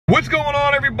What's going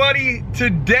on, everybody?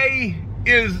 Today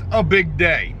is a big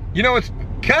day. You know, it's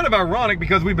kind of ironic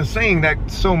because we've been saying that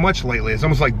so much lately. It's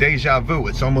almost like deja vu.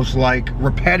 It's almost like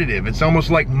repetitive. It's almost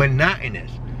like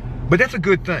monotonous. But that's a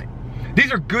good thing.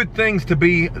 These are good things to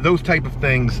be those type of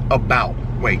things about.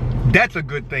 Wait, that's a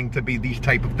good thing to be these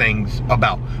type of things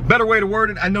about. Better way to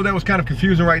word it. I know that was kind of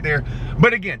confusing right there.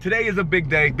 But again, today is a big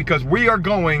day because we are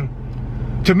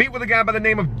going to meet with a guy by the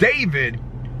name of David,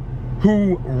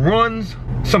 who runs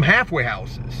some halfway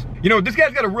houses. You know, this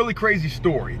guy's got a really crazy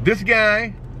story. This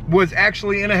guy was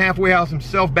actually in a halfway house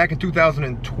himself back in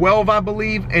 2012, I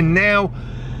believe, and now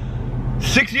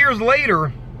 6 years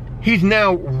later, he's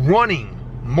now running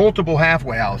multiple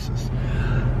halfway houses.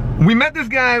 We met this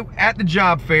guy at the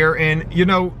job fair, and you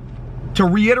know, to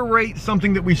reiterate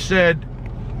something that we said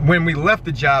when we left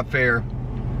the job fair,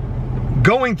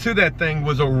 going to that thing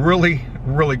was a really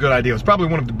good idea. It was probably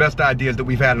one of the best ideas that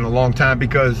we've had in a long time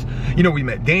because, you know, we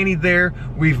met Danny there,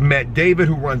 we've met David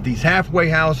who runs these halfway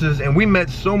houses, and we met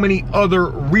so many other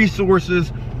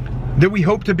resources that we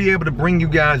hope to be able to bring you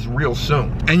guys real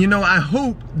soon. And you know, I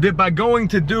hope that by going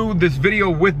to do this video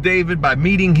with David, by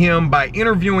meeting him, by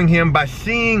interviewing him, by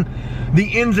seeing the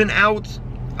ins and outs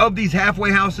of these halfway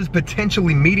houses,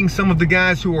 potentially meeting some of the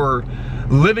guys who are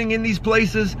living in these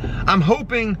places, I'm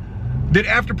hoping that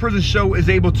After Prison Show is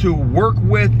able to work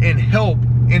with and help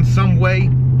in some way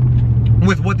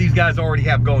with what these guys already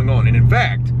have going on. And in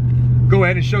fact, go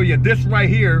ahead and show you this right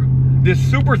here, this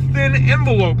super thin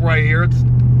envelope right here.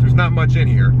 There's not much in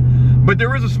here, but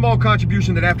there is a small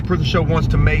contribution that After Prison Show wants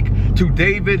to make to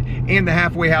David and the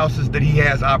halfway houses that he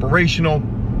has operational,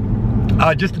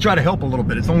 just to try to help a little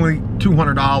bit. It's only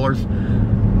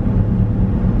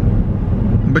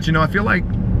 $200, but you know, I feel like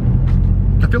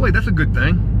that's a good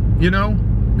thing. You know,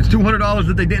 it's $200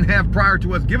 that they didn't have prior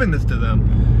to us giving this to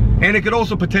them. And it could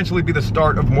also potentially be the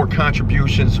start of more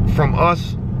contributions from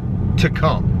us to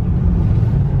come.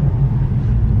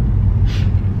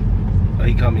 Oh,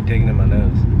 he caught me digging in my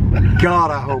nose. God,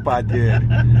 I hope I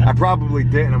did. I probably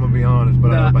didn't, I'm gonna be honest, but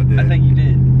no, I hope I did. I think you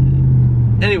did.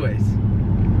 Anyways.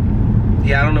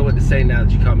 Yeah, I don't know what to say now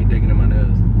that you caught me digging in my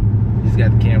nose. He's got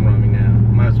the camera on me now.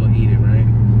 Might as well eat it, right?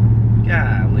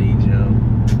 Golly, Joe.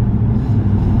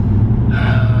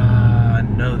 I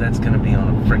know that's gonna be on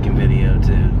a freaking video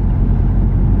too.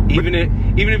 Even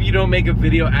if you don't make a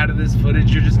video out of this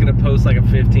footage, you're just gonna post like a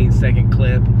 15-second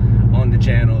clip on the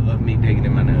channel of me digging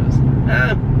in my nose.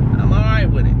 I'm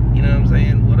alright with it. You know what I'm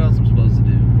saying? What else I'm supposed to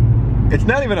do? It's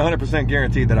not even 100%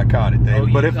 guaranteed that I caught it, Dave. Oh,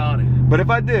 you caught it. But if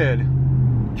I did,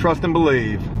 trust and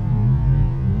believe.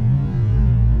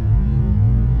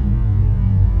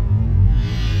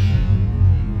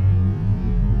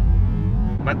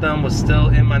 My thumb was still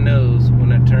in my nose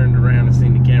when I turned around and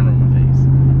seen the camera in my face.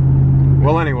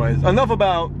 Well, anyways, enough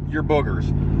about your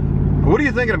boogers. What are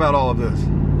you thinking about all of this?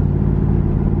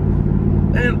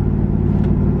 And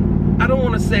I don't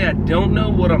want to say I don't know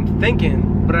what I'm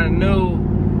thinking, but I know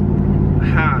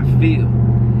how I feel.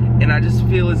 And I just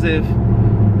feel as if,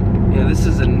 you know, this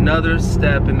is another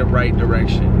step in the right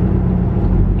direction.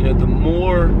 You know, the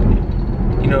more,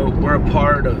 you know, we're a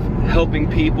part of helping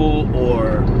people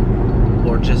or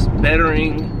just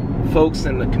bettering folks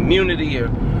in the community, or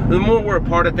the more we're a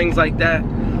part of things like that,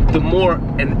 the more,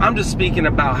 and I'm just speaking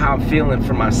about how I'm feeling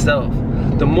for myself,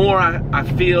 the more I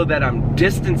feel that I'm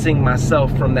distancing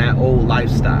myself from that old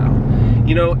lifestyle,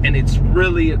 you know, and it's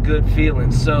really a good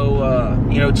feeling. So,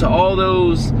 you know, to all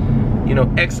those, you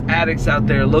know, ex-addicts out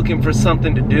there looking for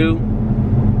something to do,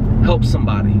 help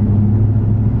somebody.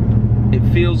 It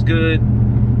feels good.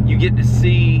 You get to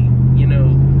see, you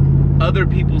know, other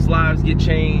people's lives get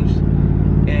changed,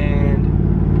 and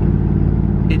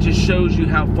it just shows you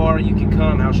how far you can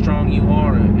come, how strong you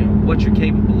are, and what you're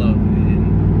capable of,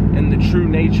 and the true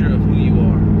nature of who you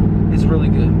are. It's really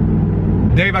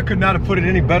good. Dave, I could not have put it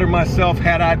any better myself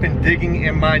had I been digging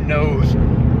in my nose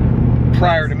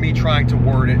prior to me trying to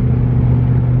word it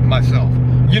myself.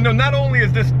 You know, not only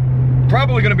is this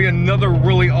probably going to be another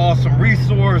really awesome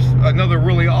resource, another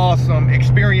really awesome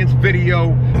experience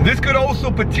video, this could also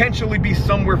potentially be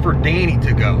somewhere for Danny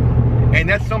to go. And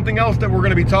that's something else that we're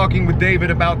going to be talking with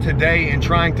David about today and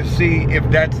trying to see if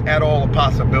that's at all a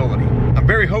possibility. I'm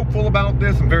very hopeful about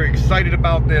this. I'm very excited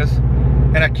about this.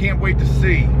 And I can't wait to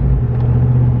see,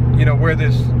 you know, where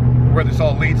this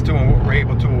all leads to and what we're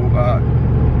able to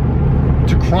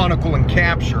chronicle and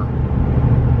capture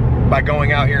by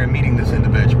going out here and meeting this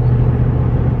individual.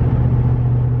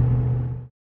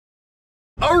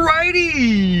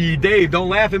 Alrighty, Dave, don't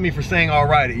laugh at me for saying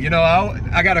alrighty. You know,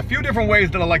 I got a few different ways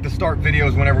that I like to start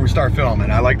videos whenever we start filming.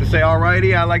 I like to say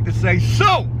alrighty, I like to say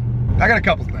so. I got a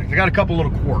couple things. I got a couple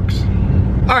little quirks.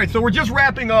 All right, so we're just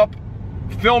wrapping up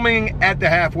filming at the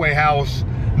halfway house,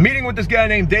 meeting with this guy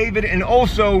named David, and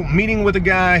also meeting with a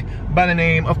guy by the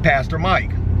name of Pastor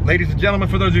Mike. Ladies and gentlemen,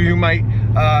 for those of you who might,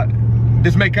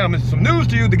 this may come as some news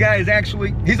to you, the guy is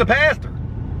actually, he's a pastor,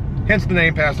 hence the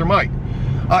name Pastor Mike.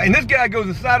 And this guy goes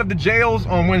inside of the jails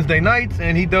on Wednesday nights,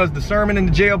 and he does the sermon in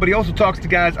the jail, but he also talks to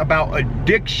guys about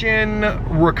addiction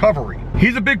recovery.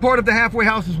 He's a big part of the halfway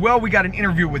house as well. We got an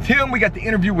interview with him. We got the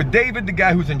interview with David, the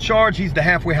guy who's in charge. He's the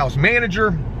halfway house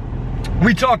manager.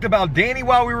 We talked about Danny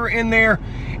while we were in there,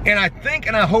 and I think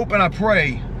and I hope and I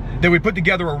pray that we put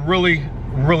together a really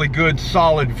good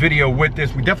solid video with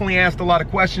this. We definitely asked a lot of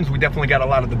questions. We definitely got a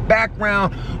lot of the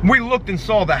background. We looked and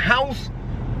saw the house.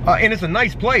 And it's a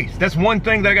nice place. That's one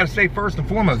thing that I got to say first and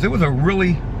foremost. It was a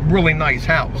really nice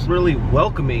house. Really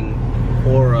welcoming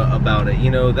aura about it. You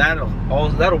know,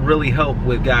 that'll really help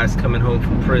with guys coming home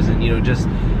from prison. You know, just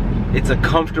it's a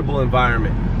comfortable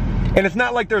environment. And it's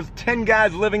not like there's 10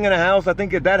 guys living in a house. I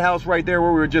think at that house right there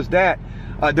where we were just at,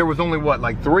 there was only what,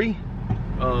 like 3?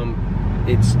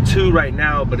 It's 2 right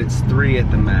now, but it's 3 at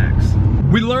the max.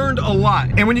 We learned a lot.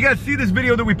 And when you guys see this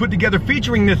video that we put together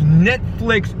featuring this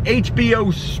Netflix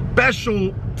HBO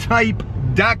special type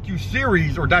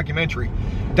docu-series or documentary,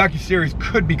 docu-series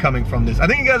could be coming from this. I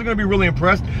think you guys are gonna be really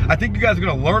impressed. I think you guys are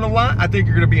gonna learn a lot. I think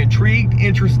you're gonna be intrigued,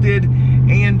 interested,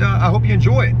 and I hope you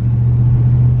enjoy it.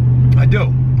 I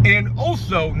do. And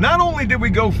also, not only did we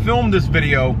go film this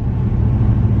video,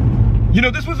 you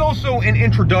know, this was also an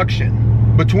introduction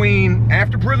between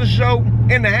After Prison Show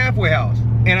and the halfway house.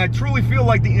 And I truly feel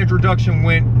like the introduction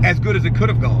went as good as it could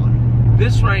have gone.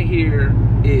 This right here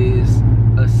is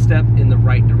a step in the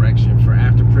right direction for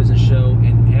After Prison Show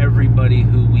and everybody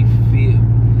who we feel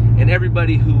and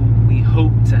everybody who we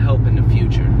hope to help in the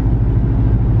future.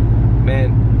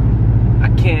 Man, I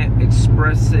can't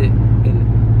express it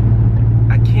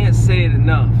and I can't say it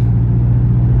enough.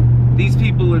 These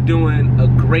people are doing a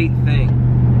great thing.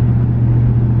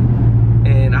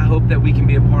 And I hope that we can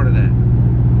be a part of that.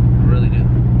 I really do.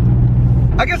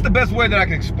 I guess the best way that I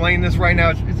can explain this right now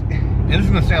is, and this is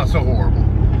gonna sound so horrible,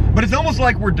 but it's almost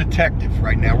like we're detectives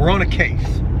right now. We're on a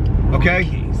case, okay?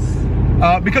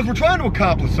 Because we're trying to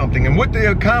accomplish something, and what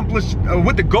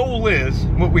the goal is,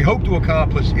 what we hope to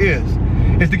accomplish is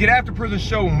to get After Prison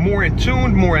Show more in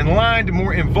tune, more in line,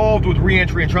 more involved with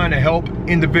reentry and trying to help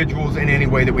individuals in any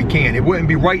way that we can. It wouldn't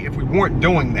be right if we weren't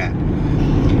doing that.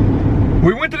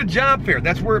 We went to the job fair.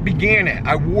 That's where it began at.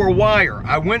 I wore a wire.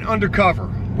 I went undercover.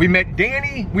 We met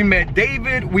Danny. We met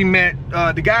David. We met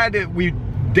the guy that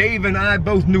Dave and I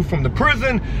both knew from the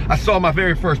prison. I saw my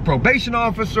very first probation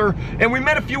officer. And we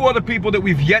met a few other people that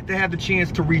we've yet to have the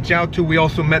chance to reach out to. We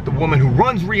also met the woman who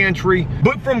runs reentry.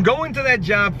 But from going to that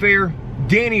job fair,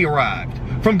 Danny arrived.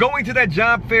 From going to that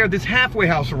job fair, this halfway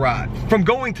house arrived. From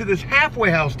going to this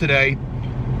halfway house today,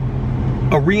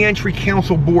 a reentry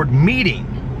council board meeting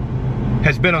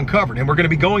has been uncovered, and we're going to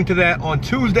be going to that on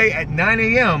Tuesday at 9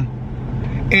 a.m.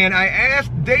 And I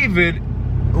asked David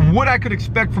what I could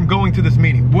expect from going to this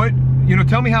meeting. What, you know,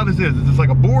 tell me how this is. Is this like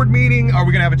a board meeting? Are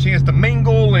we going to have a chance to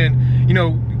mingle and, you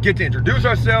know, get to introduce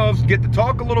ourselves, get to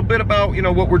talk a little bit about, you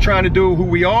know, what we're trying to do, who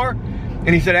we are? And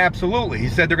he said, absolutely. He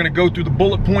said they're going to go through the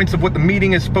bullet points of what the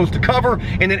meeting is supposed to cover,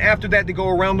 and then after that, they go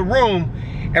around the room.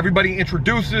 Everybody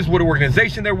introduces what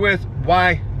organization they're with,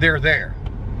 why they're there.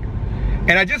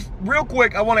 And I just, real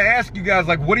quick, I want to ask you guys,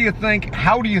 like, what do you think?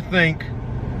 How do you think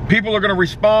people are going to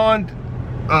respond?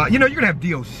 You know, you're going to have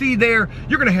DOC there.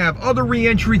 You're going to have other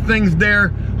reentry things there.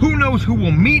 Who knows who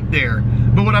will meet there?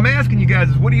 But what I'm asking you guys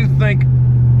is, what do you think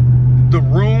the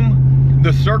room,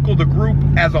 the circle, the group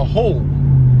as a whole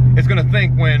is going to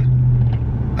think when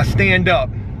I stand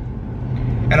up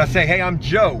and I say, hey, I'm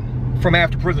Joe from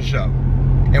After Prison Show,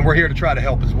 and we're here to try to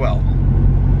help as well?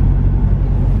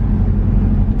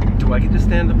 Do I get to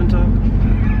stand up and talk?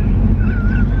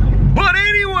 But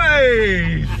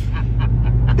anyways,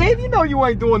 Dave, you know you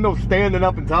ain't doing no standing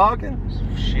up and talking.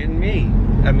 Shitting me.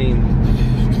 I mean, I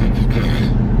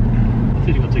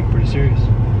think you're gonna take it pretty serious.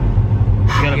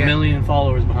 You got a million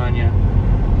followers behind you.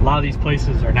 A lot of these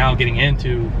places are now getting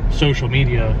into social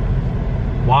media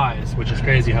wise, which is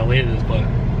crazy how late it is,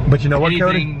 but you know what,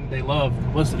 Cody? They love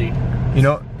publicity. You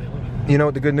know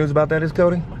what the good news about that is,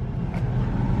 Cody?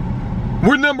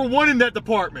 We're #1 in that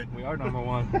department. We are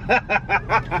 #1.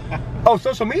 Oh,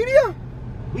 social media?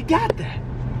 we got that.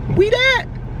 We that.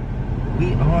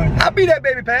 We are that. I'll be that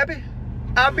baby pappy.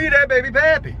 I'll be that baby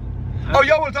pappy. Oh,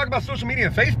 y'all want to talk about social media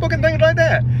and Facebook and things like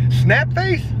that?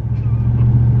 Snapface?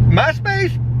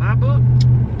 MySpace? My book?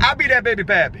 I'll be that baby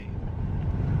pappy.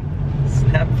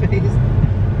 Snapface?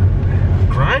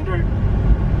 Grindr?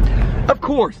 Of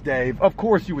course, Dave. Of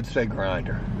course you would say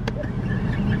grinder.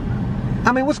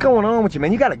 I mean, what's going on with you,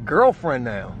 man? You got a girlfriend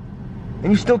now.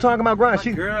 And you still talking about grind?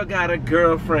 My girl got a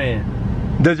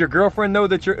girlfriend. Does your girlfriend know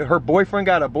that her boyfriend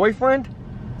got a boyfriend?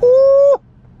 Ooh!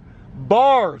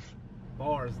 Bars.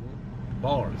 Bars.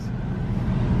 Bars.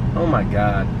 Oh my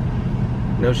God.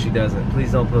 No, she doesn't.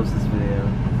 Please don't post this video.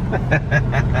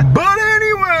 But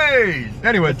anyways.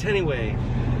 But anyway.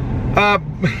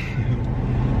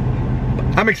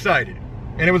 I'm excited.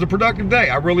 And it was a productive day.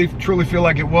 I really, truly feel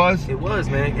like it was. It was,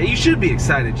 man. You should be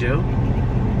excited, Joe.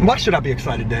 Why should I be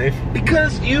excited, Dave?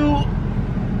 Because you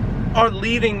are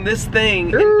leading this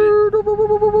thing.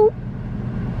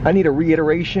 I need a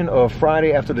reiteration of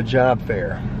Friday after the job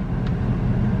fair.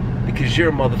 Because you're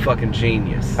a motherfucking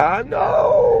genius. I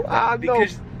know. I know.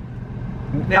 Because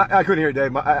I couldn't hear it,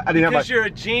 Dave. I didn't have my... Because you're a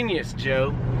genius,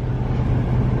 Joe.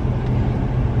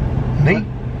 Me?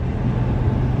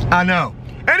 I know.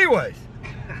 Anyways.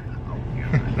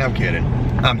 No, I'm kidding.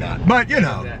 I'm not. But, you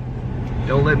know.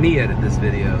 Don't let me edit this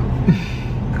video.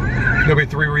 There'll be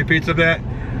 3 repeats of that?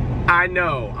 I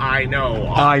know. I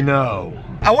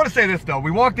want to say this, though.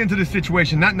 We walked into this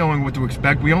situation not knowing what to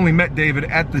expect. We only met David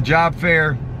at the job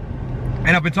fair.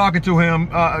 And I've been talking to him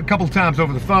a couple of times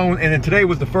over the phone. And then today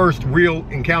was the first real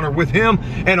encounter with him.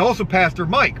 And also Pastor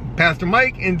Mike. Pastor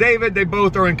Mike and David, they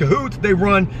both are in cahoots. They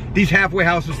run these halfway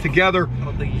houses together. I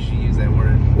don't think you should use that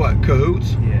word. What,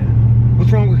 cahoots? Yeah.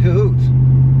 What's wrong with cahoots?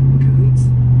 Cahoots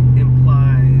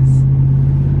implies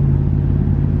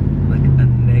like a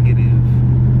negative.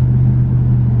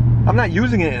 I'm not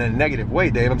using it in a negative way,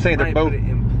 Dave. I'm saying they're both. But it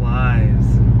implies.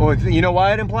 Oh, you know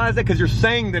why it implies that? Because you're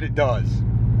saying that it does.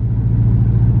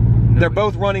 No, they're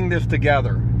both running this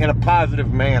together in a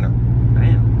positive manner.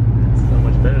 Damn, that's so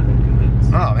much better than cahoots.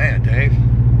 Oh man, Dave.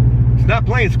 It's not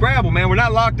playing Scrabble, man. We're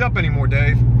not locked up anymore,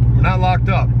 Dave. We're not locked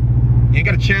up. You ain't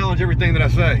got to challenge everything that I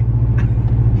say.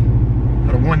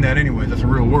 I'd have won that anyways. That's a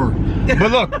real word.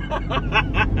 But look.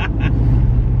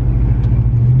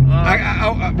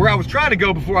 Where I was trying to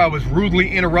go before I was rudely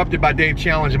interrupted by Dave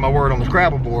challenging my word on the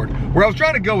Scrabble board, where I was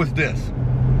trying to go is this.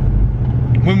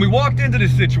 When we walked into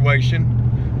this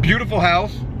situation, beautiful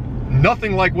house,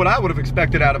 nothing like what I would have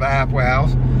expected out of a halfway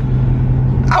house,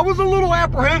 I was a little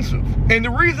apprehensive. And the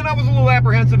reason I was a little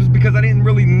apprehensive is because I didn't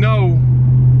really know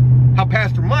how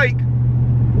Pastor Mike,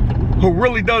 who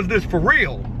really does this for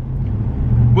real,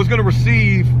 was going to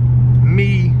receive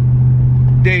me,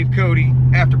 Dave Cody,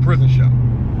 After Prison Show.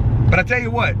 But I tell you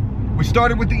what, we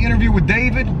started with the interview with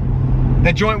David.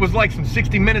 That joint was like some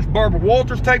 60 Minutes Barbara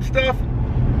Walters type stuff.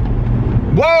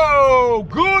 Whoa,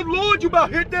 good Lord, you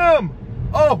about hit them.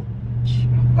 Oh,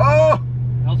 That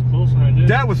was a close one, I did.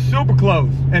 that was super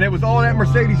close. And it was all that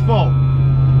Mercedes' fault.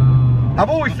 I've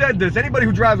always said this, anybody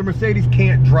who drives a Mercedes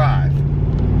can't drive.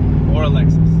 Or a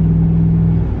Lexus.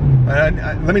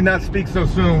 Let me not speak so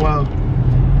soon. Well,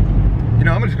 you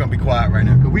know, I'm just gonna be quiet right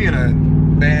now because we in a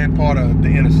bad part of the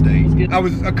interstate. I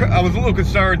was a little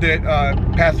concerned that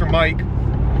Pastor Mike,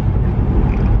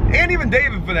 and even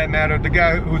David for that matter, the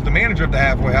guy who was the manager of the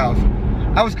halfway house,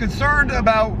 I was concerned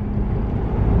about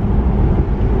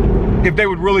if they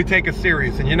would really take us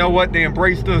serious. And you know what? They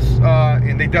embraced us,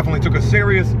 and they definitely took us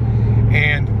serious.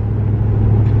 And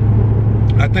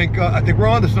I think we're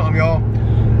on to something, y'all.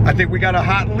 I think we got a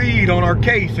hot lead on our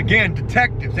case. Again,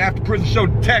 detectives, After Prison Show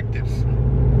detectives.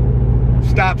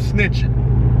 Stop snitching.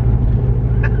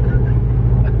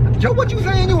 Joe, what you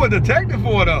saying you a detective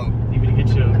for, though? Need me to get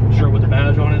you a shirt with a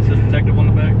badge on it, says detective on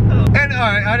the back? And all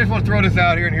right, I just want to throw this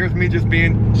out here, and here's me just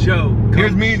being... Joe,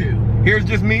 Here's me. Here's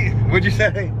just me. What'd you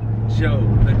say? Joe,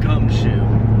 the cum shoe.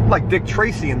 Like Dick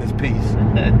Tracy in this piece.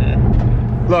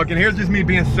 Look, and here's just me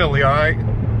being silly, all right?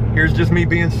 Here's just me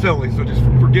being silly, so just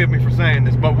forgive me for saying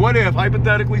this. But what if,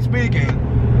 hypothetically speaking,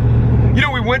 you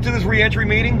know, we went to this re-entry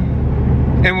meeting,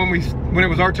 and when it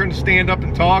was our turn to stand up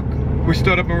and talk, we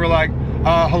stood up and we were like,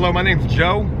 hello, my name's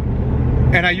Joe,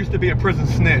 and I used to be a prison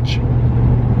snitch.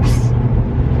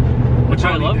 What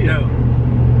y'all need to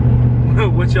know?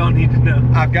 What y'all need to know?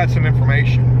 I've got some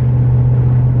information.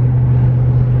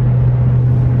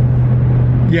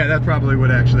 Yeah, that probably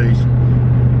would actually...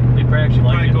 They'd probably actually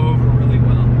like it. Go over really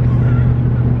well.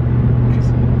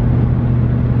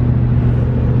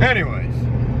 Anyways,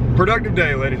 productive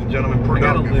day, ladies and gentlemen.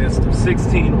 Productive. I got a list of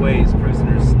 16 ways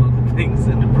prisoners smuggle things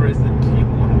into prison. Do you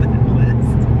want that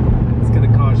list? It's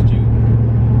gonna cost you